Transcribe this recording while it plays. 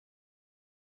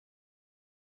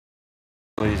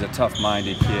He's a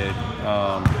tough-minded kid.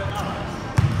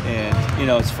 And you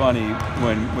know, it's funny,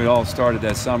 when we all started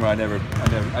that summer, I didn't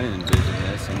envision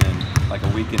this, and then like a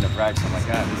week into practice, I'm like,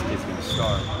 God, this kid's gonna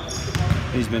start.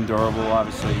 He's been durable,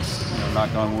 obviously, you know,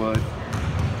 knock on wood.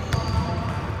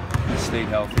 He's stayed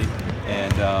healthy,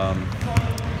 and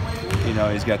you know,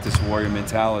 he's got this warrior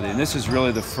mentality. And this is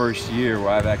really the first year where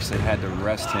I've actually had to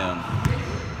rest him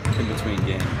in between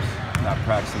games, not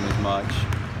practicing as much,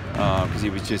 because he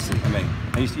was just, I mean,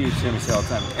 I used to hear me say all the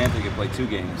time, Anthony could play 2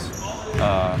 games.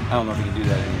 I don't know if he can do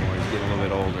that anymore. He's getting a little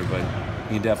bit older, but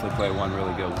he can definitely play one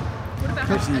really good one. What about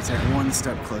Coach needs like one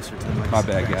step closer to the next. My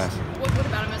bad, guys. What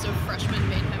about him as a freshman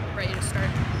made him ready to start?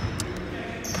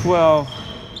 Well,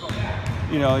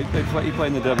 you know, he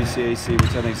played in the WCAC,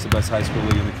 which I think is the best high school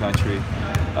league in the country.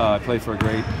 He played for a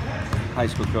great high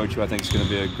school coach who I think is going to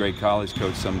be a great college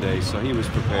coach someday. So he was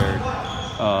prepared,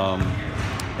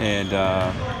 and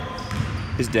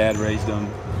his dad raised him,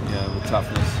 you know, with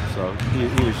toughness. So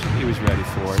he was ready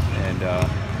for it,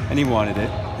 and he wanted it.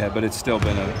 Yeah, but it's still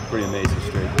been a pretty amazing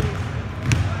streak.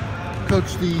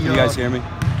 Coach, you guys hear me?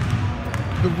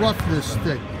 The roughness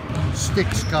that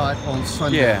Sticks got on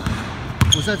Sunday. Yeah.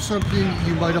 Was that something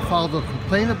you might have filed a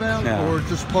complaint about, or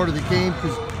just part of the game?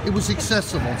 Because it was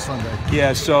excessive on Sunday.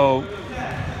 Yeah, so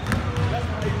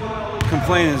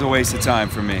complaining is a waste of time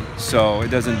for me. So it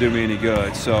doesn't do me any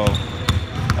good. So,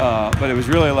 but it was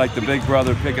really like the big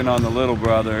brother picking on the little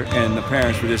brother, and the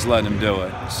parents were just letting him do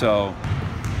it. So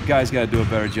the guys got to do a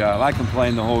better job. I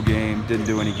complained the whole game, didn't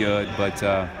do any good, but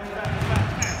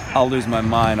I'll lose my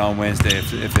mind on Wednesday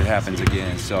if it happens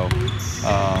again. So.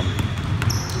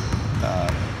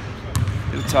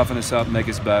 It'll toughen us up, make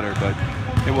us better, but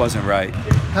it wasn't right.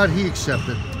 How did he accept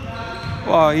it?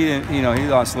 Well, he didn't. You know, he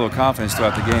lost a little confidence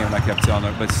throughout the game, and I kept telling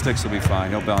him, but Sticks will be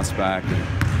fine. He'll bounce back. And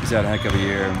he's had a heck of a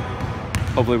year. And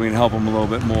hopefully, we can help him a little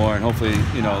bit more, and hopefully,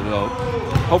 you know,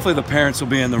 hopefully the parents will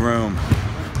be in the room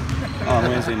on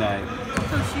Wednesday night.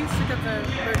 Coach, you shook up the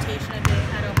rotation a bit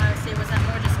at Ohio State. Was that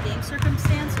more just game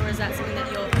circumstance, or is that something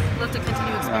that you'll look to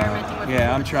continue experimenting with?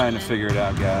 Yeah, I'm trying to figure it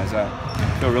out, guys. I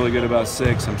feel really good about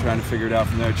 6. I'm trying to figure it out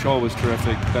from there. Chol was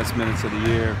terrific, best minutes of the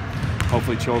year.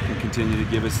 Hopefully Chol can continue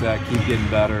to give us that, keep getting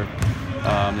better,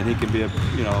 and he can be a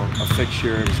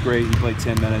fixture. It was great. He played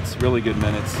 10 minutes, really good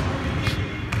minutes.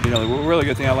 You know, the really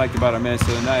good thing I liked about our minutes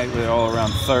of the night, they're all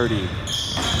around 30.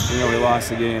 You know, we lost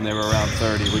the game, they were around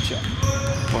 30, which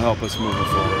will help us moving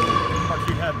forward. Mark,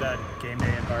 you had that game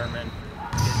day environment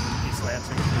in East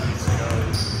Lansing 2 weeks ago.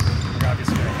 You're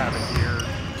obviously going to have it here.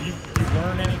 Do you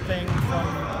learn anything from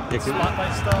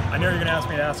spotlight stuff? I know you're going to ask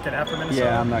me to ask it after Minnesota.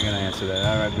 Yeah, I'm not going to answer that.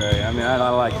 All right, Barry. I mean, I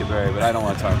like it, Barry, but I don't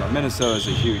want to talk about it. Minnesota's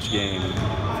a huge game.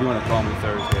 If you want to call me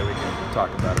Thursday, we can talk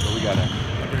about it, but we got to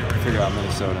figure out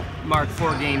Minnesota. Mark,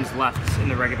 4 games left in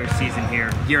the regular season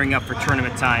here, gearing up for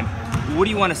tournament time. What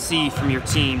do you want to see from your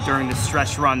team during this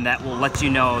stretch run that will let you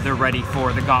know they're ready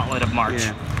for the gauntlet of March?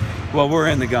 Yeah. Well, we're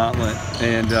in the gauntlet,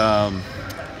 and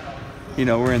you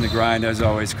know, we're in the grind, as I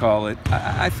always call it.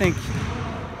 I think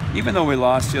even though we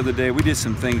lost the other day, we did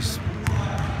some things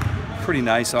pretty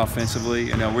nice offensively.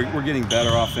 You know, we're getting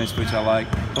better offensively, which I like.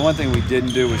 The one thing we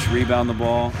didn't do was rebound the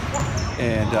ball,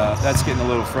 and that's getting a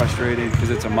little frustrating because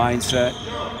it's a mindset.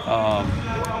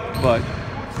 But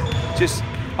just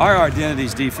our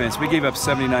identity's defense. We gave up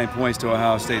 79 points to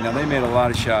Ohio State. Now, they made a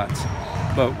lot of shots,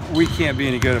 but we can't be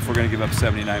any good if we're going to give up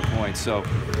 79 points. So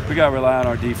we got to rely on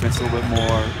our defense a little bit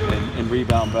more and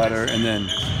rebound better. And then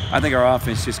I think our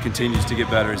offense just continues to get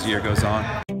better as the year goes on.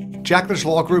 Jackler's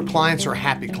Law Group clients are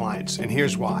happy clients, and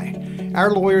here's why.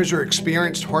 Our lawyers are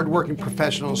experienced, hardworking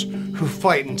professionals who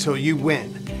fight until you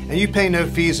win, and you pay no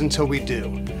fees until we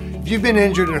do. If you've been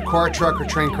injured in a car, truck, or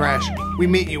train crash, we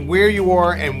meet you where you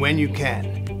are and when you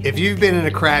can. If you've been in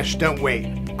a crash, don't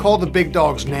wait. Call the big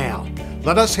dogs now.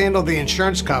 Let us handle the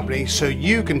insurance company so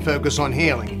you can focus on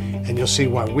healing, and you'll see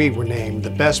why we were named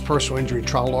the best personal injury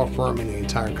trial law firm in the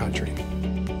entire country.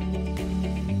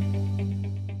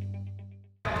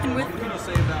 And what can you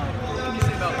say about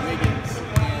Wiggins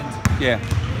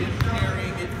and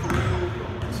carrying it through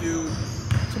to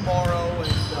tomorrow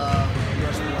and the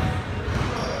rest of the way?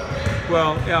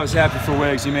 Well, yeah, I was happy for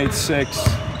Wiggs. He made 6,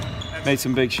 made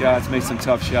some big shots, made some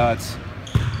tough shots.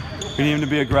 We need him to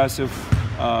be aggressive.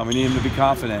 We need him to be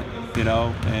confident, you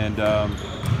know, and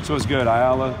so it's good.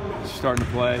 Ayala is starting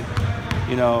to play.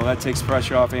 You know, that takes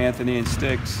pressure off Anthony and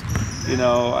Sticks. You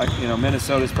know,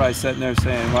 Minnesota's probably sitting there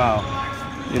saying, wow,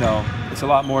 you know, it's a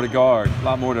lot more to guard, a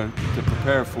lot more to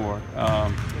prepare for.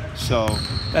 So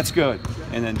that's good.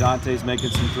 And then Dante's making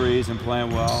some threes and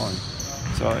playing well. And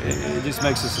so it just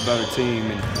makes us a better team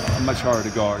and much harder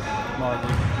to guard. Mark,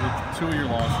 with 2 of your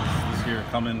losses this year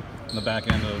coming in the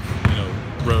back end of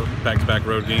back-to-back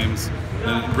road games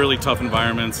and really tough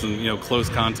environments and close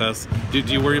contests. Do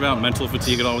you worry about mental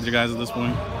fatigue at all with your guys at this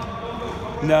point?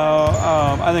 No,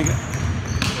 I think.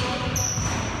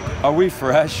 Are we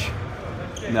fresh?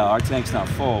 No, our tank's not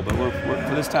full, but we're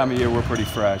for this time of year we're pretty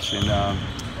fresh, and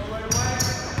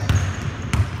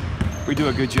we do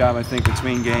a good job, I think,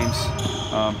 between games,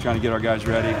 trying to get our guys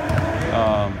ready.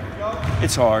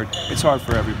 It's hard. It's hard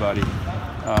for everybody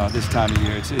this time of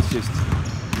year. It's just,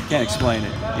 you can't explain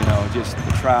it. Just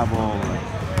the travel.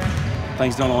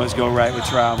 Things don't always go right with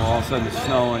travel. All of a sudden it's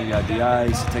snowing. You got the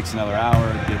ice. It takes another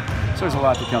hour to get. So there's a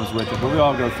lot that comes with it. But we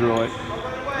all go through it,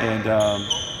 and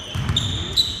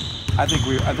I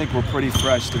think we're pretty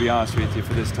fresh, to be honest with you,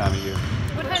 for this time of year.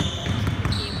 What had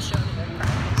Hakeem shown in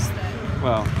practice that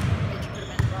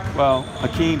Well,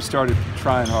 Hakeem started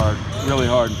trying hard, really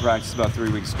hard in practice about 3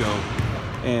 weeks ago,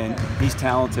 and he's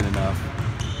talented enough.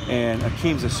 And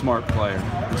Hakeem's a smart player.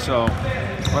 And so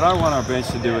what I want our bench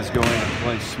to do is go in and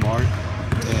play smart.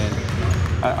 And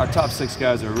our top 6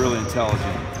 guys are really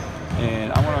intelligent.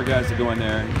 And I want our guys to go in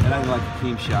there, and I didn't like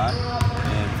Hakeem's shot.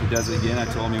 And if he does it again, I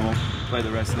told him he won't play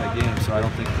the rest of that game. So I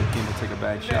don't think Hakeem will take a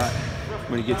bad shot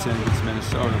when he gets in against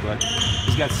Minnesota. But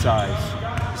he's got size,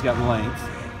 he's got length.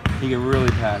 He can really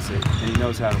pass it, and he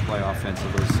knows how to play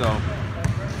offensively. So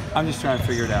I'm just trying to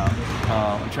figure it out.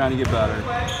 I'm trying to get better.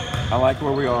 I like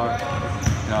where we are.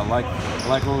 I like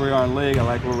where we are in league. I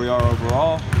like where we are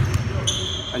overall.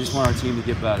 I just want our team to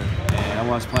get better, and I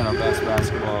want us playing our best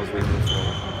basketball as we move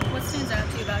forward. What stands out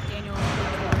to you about Daniel?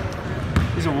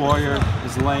 He's a warrior.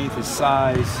 His length, his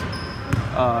size.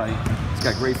 He's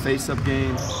got a great face-up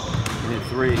game. He hit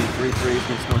three threes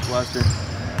against Northwestern.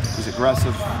 He's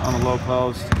aggressive on the low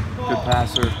post. Good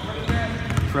passer.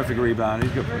 Terrific rebounder.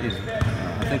 He's good.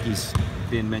 I think he's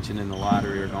being mentioned in the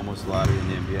lottery, or almost the lottery in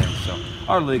the NBA. So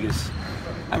our league is,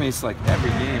 it's like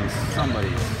every game is somebody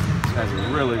has a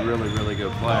really, really, really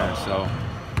good player. So,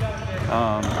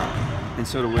 and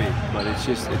so do we. But it's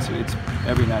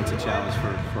every night's a challenge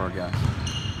for our guys.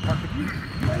 Mark, if you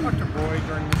talked to Roy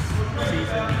during this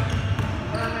season,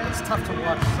 it's tough to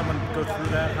watch someone go through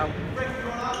that. How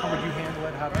would you handle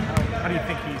it? How do you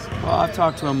think he's? Well, I've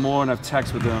talked to him more, and I've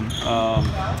texted with him. We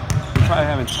probably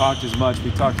haven't talked as much.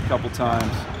 We talked a couple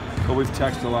times, but we've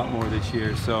texted a lot more this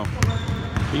year. So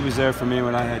he was there for me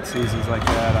when I had seasons like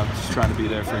that. I'm just trying to be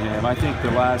there for him. I think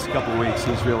the last couple weeks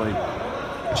he's really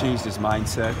changed his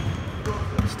mindset.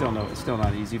 It's still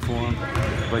not easy for him,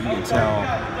 but you can tell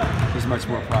he's much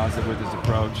more positive with his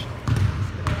approach.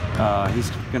 He's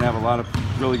going to have a lot of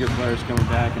really good players coming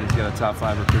back, and he's got a top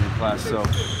 5 recruiting class. So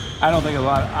I don't think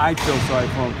I feel sorry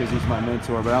for him because he's my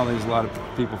mentor, but I don't think there's a lot of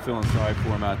people feeling sorry for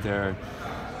him out there.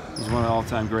 He's one of the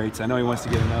all-time greats. I know he wants to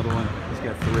get another one. He's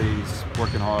got 3. He's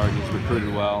working hard. He's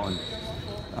recruited well, and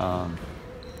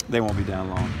they won't be down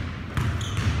long.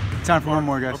 Time for one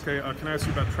more, guys. Okay, can I ask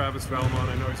you about Travis Valmont?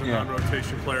 I know he's a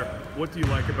non-rotation player. What do you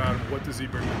like about him? What does he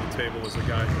bring to the table as a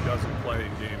guy who doesn't play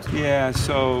in games? Yeah,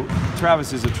 so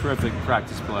Travis is a terrific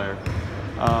practice player.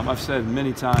 I've said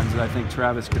many times that I think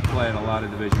Travis could play in a lot of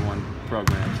Division I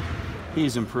programs.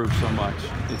 He's improved so much.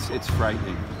 It's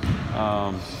frightening.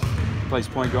 Plays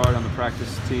point guard on the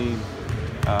practice team.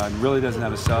 Really doesn't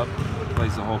have a sub.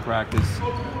 Plays the whole practice.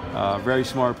 Very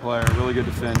smart player, really good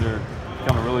defender,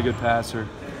 become a really good passer.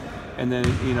 And then,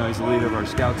 he's the leader of our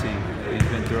scout team. He's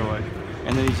been through it.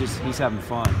 And then he's having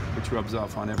fun, which rubs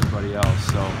off on everybody else.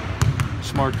 So,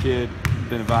 smart kid,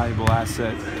 been a valuable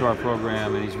asset to our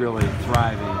program, and he's really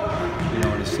thriving, in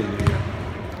his senior year.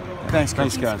 Thanks,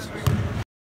 guys.